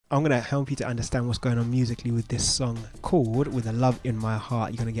I'm going to help you to understand what's going on musically with this song called With a Love in My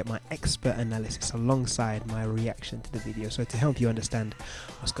Heart. You're going to get my expert analysis alongside my reaction to the video. So to help you understand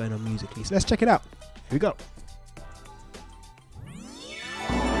what's going on musically. So let's check it out. Here we go.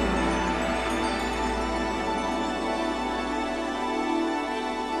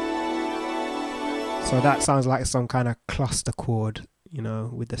 So that sounds like some kind of cluster chord, you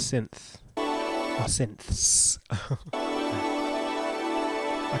know, with the synth. Or synths.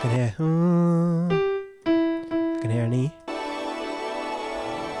 I can hear. I can hear an E.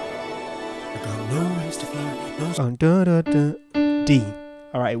 D.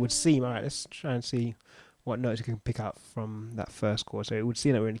 Alright, it would seem. Alright, let's try and see what notes you can pick out from that first chord. So it would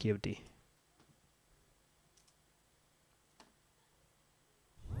seem that we're in the key of D.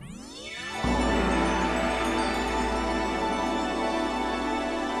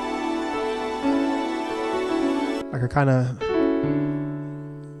 Like a kind of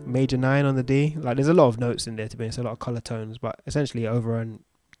major 9 on the D. Like there's a lot of notes in there, to be honest, a lot of color tones, but essentially over an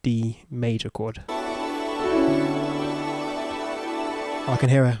D major chord. Oh, I can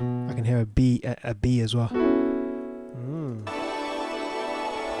hear a B as well. I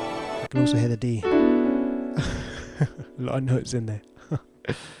can also hear the D. A lot of notes in there.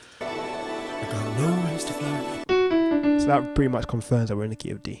 So that pretty much confirms that we're in the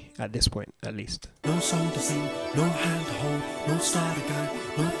key of D at this point, at least. No song to sing, no hand to hold, no star to guide,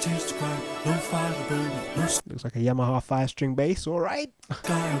 no tears to cry, no fire to burn, no looks like a Yamaha 5-string bass, alright.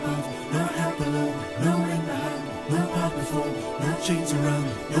 Sky above, no help below, no wind behind, no path before, no chains around,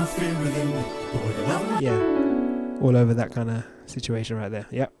 no fear within. Yeah, all over that kind of situation right there.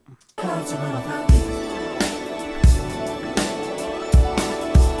 Yep.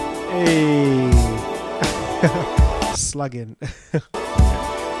 Hey. Slugging.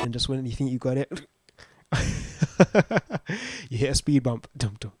 And just when you think you got it, you hit a speed bump.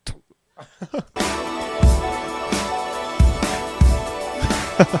 Dum, dum, dum.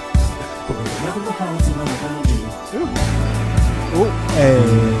 Oh, hey.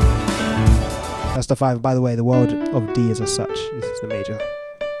 That's the 5. By the way, the world of D is as such. This is the major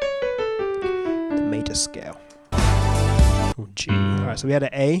scale. Oh, G. All right, so we had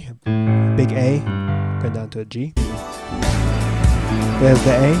an A, big A, going down to a G. There's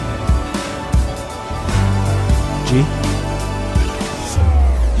the A, G.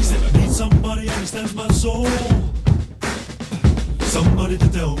 He said, I need somebody who understands my soul. Somebody to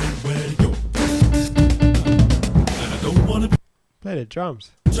tell me where to go. And I don't want to Play the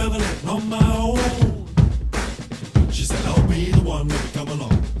drums. Traveling on my own. She said, I'll be the one when you come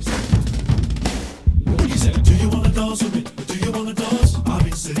along. He said, do you want to dance with me? Do you want to dance? I've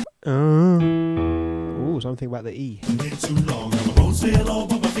been sitting. Ooh, something about the E. Too long, and my bones feel all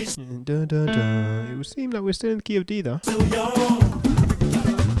but my face. It would seem like we're still in the key of D though. Still young.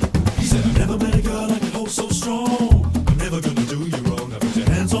 He said, I've never met a girl I can hold so strong. I'm never gonna do you wrong. Now put your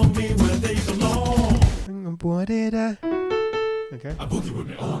hands on me where they belong. What did I? Okay. I boogie with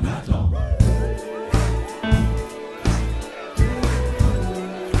me all night long.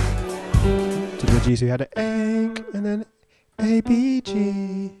 To the G, so we had an A and then A, B,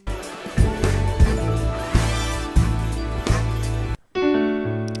 G.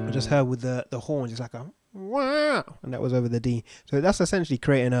 I just heard with the horns, it's like a wow, and that was over the D. So that's essentially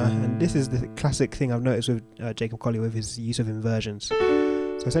creating a, and this is the classic thing I've noticed with Jacob Collier with his use of inversions.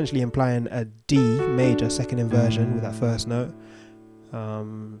 So essentially implying a D major second inversion with that first note,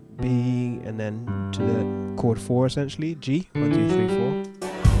 B, and then to the chord 4 essentially, G, 1, 2, 3, 4.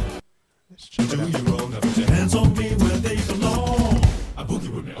 Let's check it out. Do you wrong? Now put your hands on me where they belong. I boogie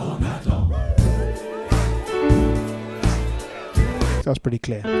with me all night long. That's pretty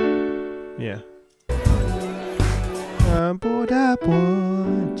clear. Yeah.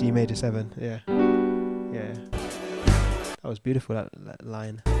 G major 7. Yeah. Yeah. That was beautiful, that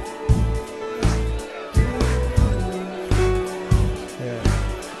line. Yeah.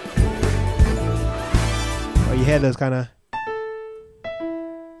 Oh, you hear those kind of,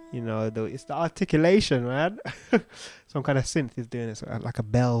 you know, it's the articulation, man. Some kind of synth is doing this, like a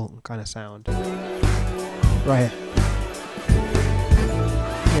bell kind of sound. Right here.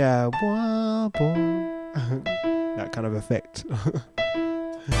 Yeah, that kind of effect.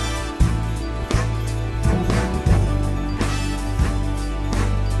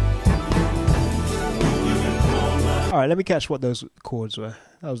 All right, let me catch what those chords were.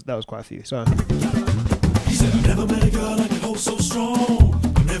 That was quite a few. So. He said, I've never met a girl I can hold so strong.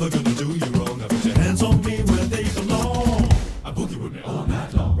 I'm never gonna do you wrong. Now put your hands on me where they belong. I boogie with me all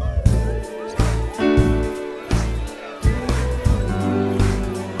night long.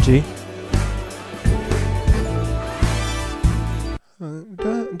 G.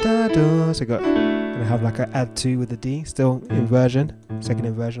 da do. So gonna have like a add 2 with the D, still inversion, second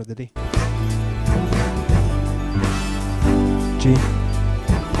inversion of the D. G,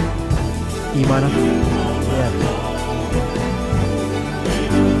 E minor, yeah,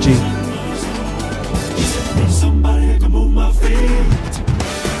 G. Somebody can move my feet.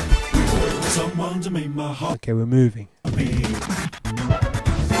 Someone to make my heart Okay, we're moving. beat.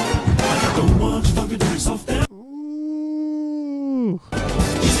 Don't want you fucking doing soft down. Ooh.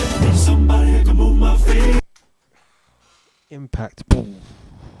 Somebody can move my feet. Impact.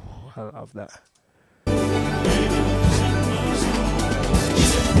 I love that.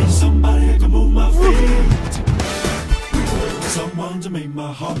 Somebody can move my feet. Someone to make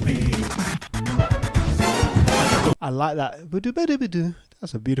my heart beat. I like that. Ba-do-ba-do-ba-do.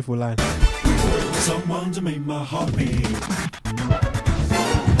 That's a beautiful line. Someone to make my heart beat.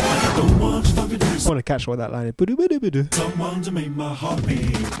 Don't want you fucking doing I want to catch what that line is. Ba-do-ba-do-ba-do. someone to make my heart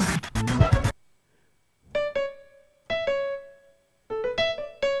beat.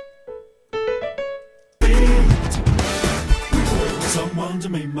 Someone to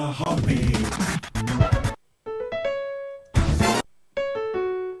make my heart beat.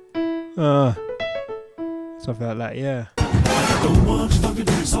 Something like that, yeah. Don't want you fucking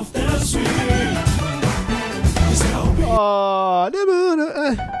doing soft and sweet. You say I'll be Oh,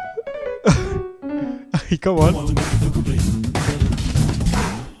 come on. want to make you feel complete.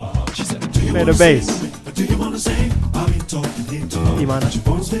 She said, do you Play wanna the bass. sing? Do you wanna sing? I've been talking into E minor. She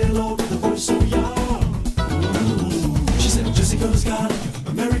wants to low with the voice so young. Ooh. She said, Jessica's got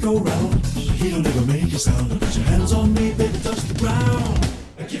a merry-go-round. He'll never make you sound. Put your hands on me, baby, touch the ground.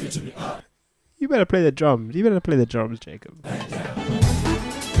 And give it to me up. You better play the drums. You better play the drums, Jacob.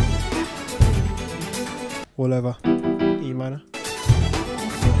 All over. E minor.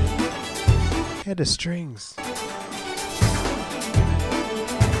 Hear the strings.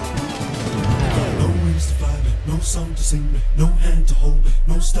 No wings to fly, no song to sing, no hand to hold,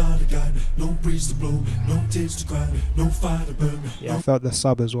 no star to guide, no breeze to blow, no tears to cry, no fire to burn, Yeah, I felt the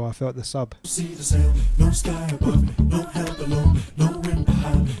sub as well. I felt the sub. no sea to sail, no sky above, no hell below, no wind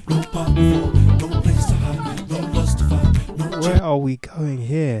behind, no path before, no place to hide, no lust to find, no Where are we going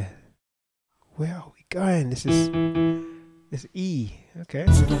here? Where are we going? This is E. Okay.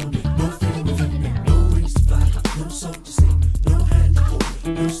 around, no fear within, no wings to fly, no song to sing, no hand to hold,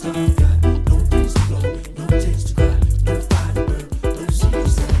 no star to guide, no breeze to blow, no tears to cry, no fire to burn, no sea to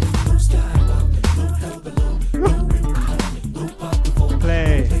sail, no sky above, no hell below, no wind behind, no path before,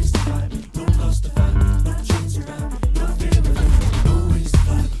 Play. no place to hide, no lust to find, no chains around, no fear within, no wings to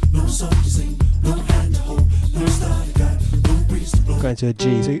fly, no song to sing, no hand to hold, no star to guide, no breeze to blow. Going to a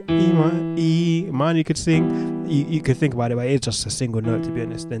G. So E minor you could sing. You could think about it, but it's just a single note to be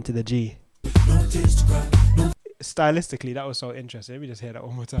honest. Then to the G. No tears to cry, no Stylistically, that was so interesting. Let me just hear that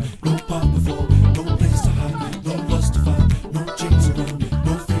one more time. path before, no place to hide, no lust to find, no chains around,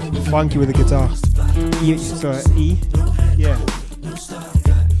 no fear within, Funky with the guitar. E. So E. Yeah. no star to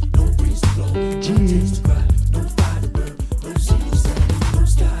guide, no breeze to blow, no tears to cry, no fire to burn, no sea to sail, no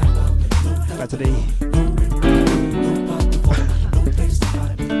sky above, no hell Back to the E. no wind behind, no path before, no place to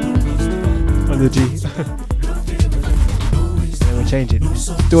hide, no lust to find, On the G. no fear within, no ways to Then we'll change it. no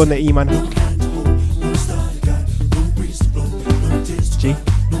song Do on the E minor. hand to hold, no star to guide, no breeze to blow, no tears to G.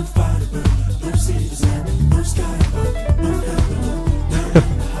 no fire to burn, no sea to sail, no sky above, no hell below, no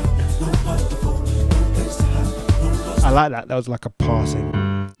wind behind, no path before, no place to hide, no lust I like that. That was like a passing.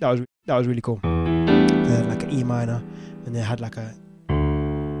 That was really cool. They had like an E minor, and they had like a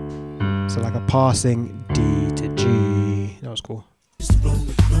passing D to G. That was cool. to blow,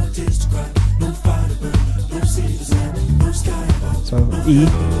 no tears to cry, no fire to burn, no sea to sail, no sky above, So E. no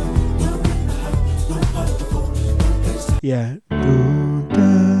wind behind, no path before, no place to Yeah.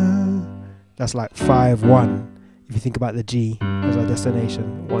 That's like 5-1. If you think about the G as our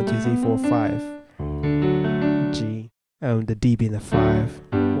destination, 1, 2, 3, 4, 5. G. The D being the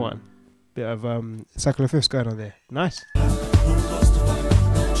 5-1. Bit of circular fifths going on there. Nice.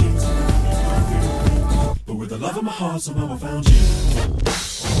 But with the love of my heart, somehow I found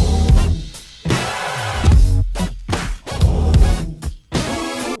you.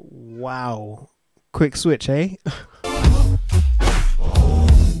 Wow. Quick switch, eh?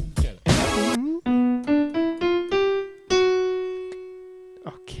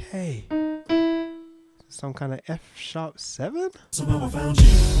 Okay. Some kind of F sharp 7? Somehow I found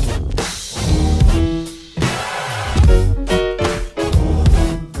you.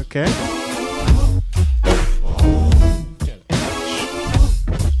 Okay.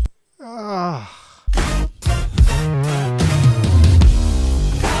 Ah.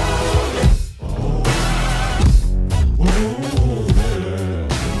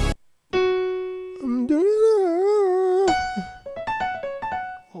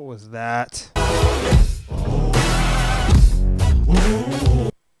 that.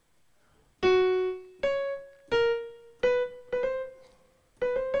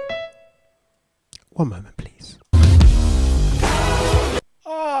 One moment, please.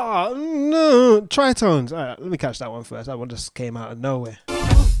 Oh no, tritones. All right, let me catch that one first. That one just came out of nowhere. All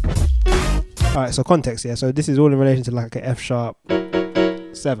right, so context here. So this is all in relation to like an F sharp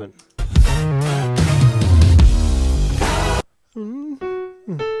 7.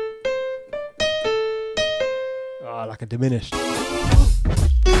 Oh, like a diminished.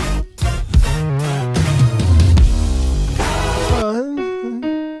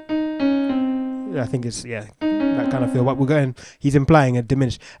 I think it's, yeah, that kind of feel. But we're going, he's implying a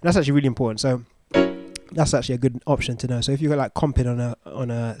diminished, and that's actually really important. So that's actually a good option to know. So if you've got like comping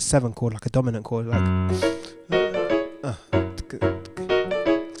on a 7 chord, like a dominant chord, like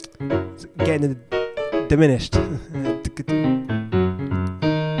getting the diminished,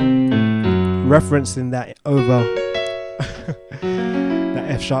 referencing that over that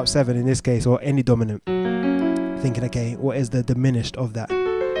F sharp 7 in this case, or any dominant, thinking, okay, what is the diminished of that?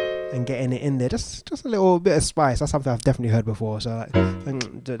 And getting it in there, just a little bit of spice. That's something I've definitely heard before. So like, so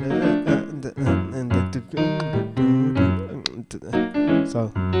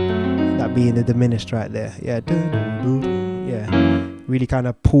that being the diminished right there, yeah, yeah, really kind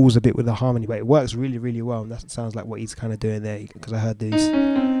of pulls a bit with the harmony, but it works really, really well. And that sounds like what he's kind of doing there, because I heard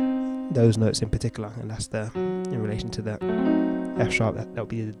those notes in particular, and that's the in relation to the F sharp. That'll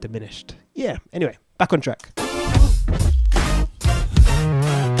be the diminished. Yeah. Anyway, back on track.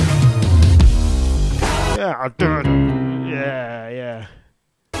 Yeah, I'll do it. Yeah, yeah.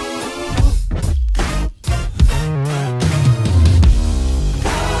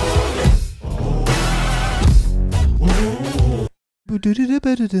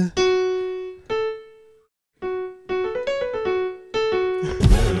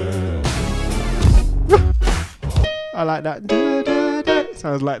 I like that.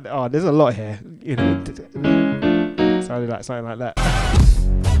 Sounds like, oh, there's a lot here. You know, sounded like something like that.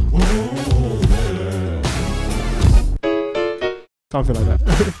 Something like that.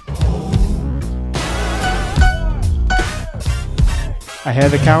 I hear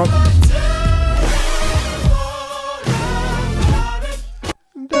the count.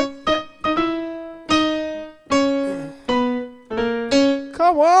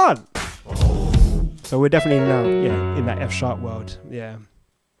 Come on! So we're definitely now, yeah, in that F sharp world. Yeah,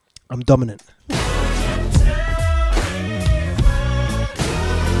 I'm dominant.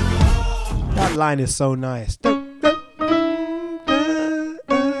 That line is so nice.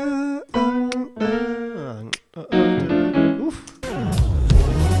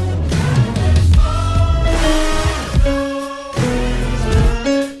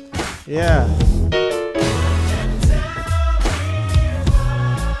 Yeah.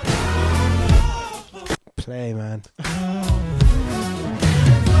 Play, man.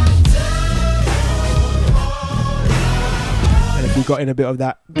 And if we got in a bit of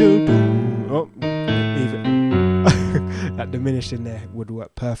that, oh, leave it. That diminished in there would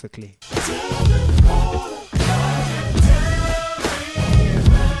work perfectly.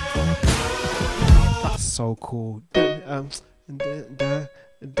 That's so cool. I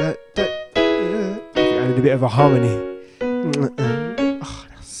did a bit of a harmony. Oh,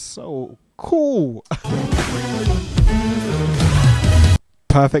 that's so cool.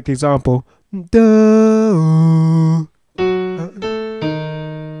 Perfect example.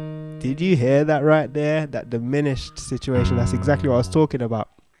 Did you hear that right there? That diminished situation. That's exactly what I was talking about.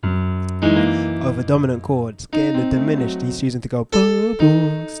 Over dominant chords, getting the diminished. He's choosing to go boom,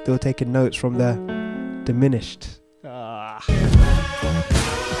 boom, still taking notes from the diminished.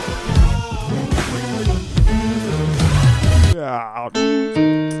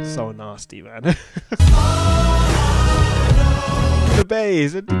 So nasty, man. The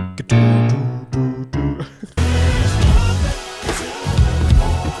bass.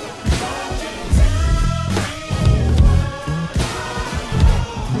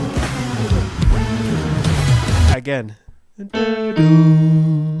 Again.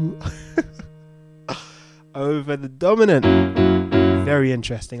 Over the dominant. Very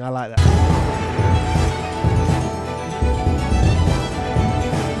interesting. I like that.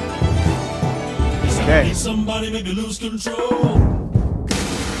 Okay. Somebody make me lose control.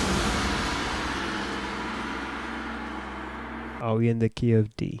 Are we in the key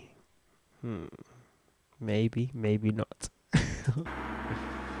of D? Maybe, maybe not.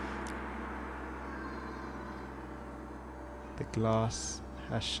 The glass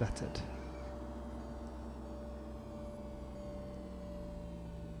has shattered.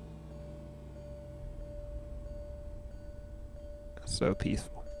 So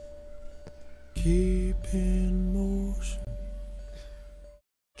peaceful. keep in motion.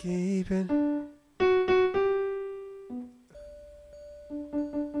 Keeping.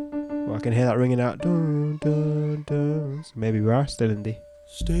 Well, I can hear that ringing out. Dun, dun, dun. So maybe we are still in D.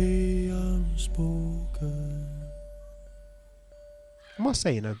 Stay unspoken. I must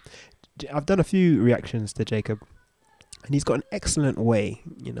say, you know, I've done a few reactions to Jacob, and he's got an excellent way,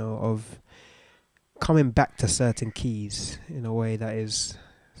 you know, of coming back to certain keys in a way that is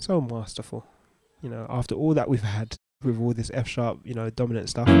so masterful. You know, after all that we've had with all this F sharp, you know, dominant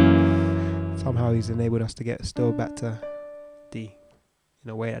stuff, somehow he's enabled us to get still back to D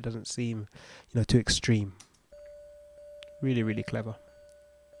in a way that doesn't seem, you know, too extreme. Really, really clever.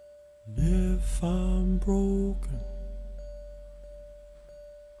 And if I'm broken,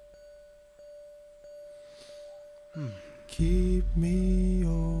 keep me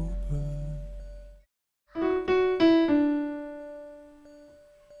open.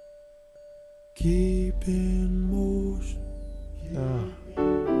 Keep in motion.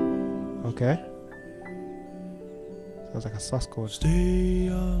 Okay. Sounds like a sus chord. Stay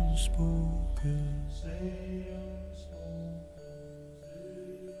unspoken.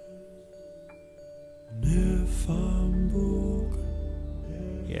 And if I'm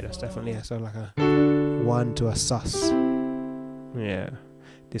broken, Yeah, that's definitely so like a 1 to a sus. Yeah.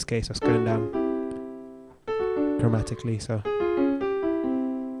 This case that's going down chromatically, so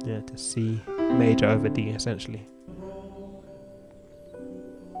yeah, to C major over D essentially.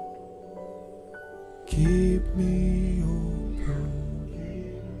 keep me open.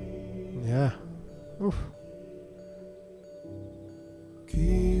 Yeah. Oof.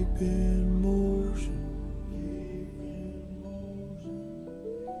 Keep in motion.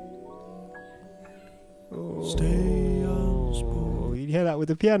 Oh, Stay unspoken. you hear that with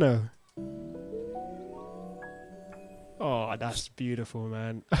the piano? Oh, that's beautiful,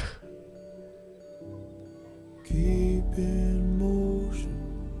 man. Keep in motion.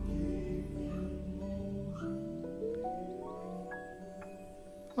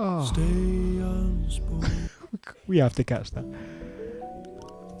 Oh, Stay unspoken. we have to catch that.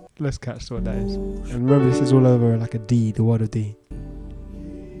 Let's catch what that is. And remember, this is all over like a D, the word of D.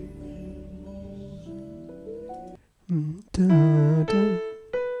 Dun, dun.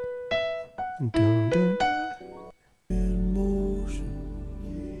 Dun, dun. In motion.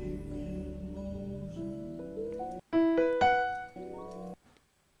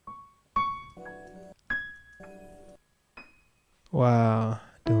 Wow.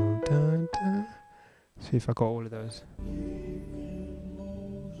 Dun, dun, dun. See if I got all of those.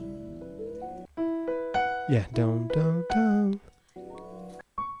 Yeah. Dun, dun, dun.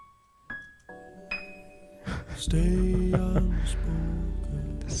 Stay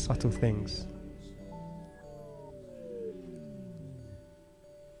unspoken. The subtle things.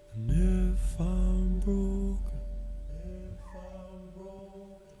 And if I'm broken,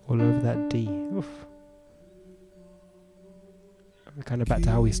 All over that D. Oof. We're kind of back to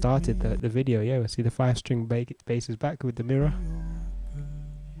how we started the video. Yeah, we'll see the 5-string basses back with the mirror.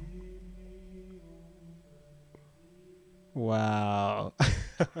 Wow.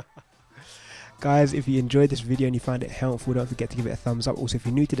 Guys, if you enjoyed this video and you found it helpful, don't forget to give it a thumbs up. Also, if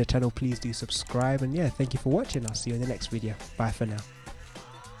you're new to the channel, please do subscribe. And yeah, thank you for watching. I'll see you in the next video. Bye for now.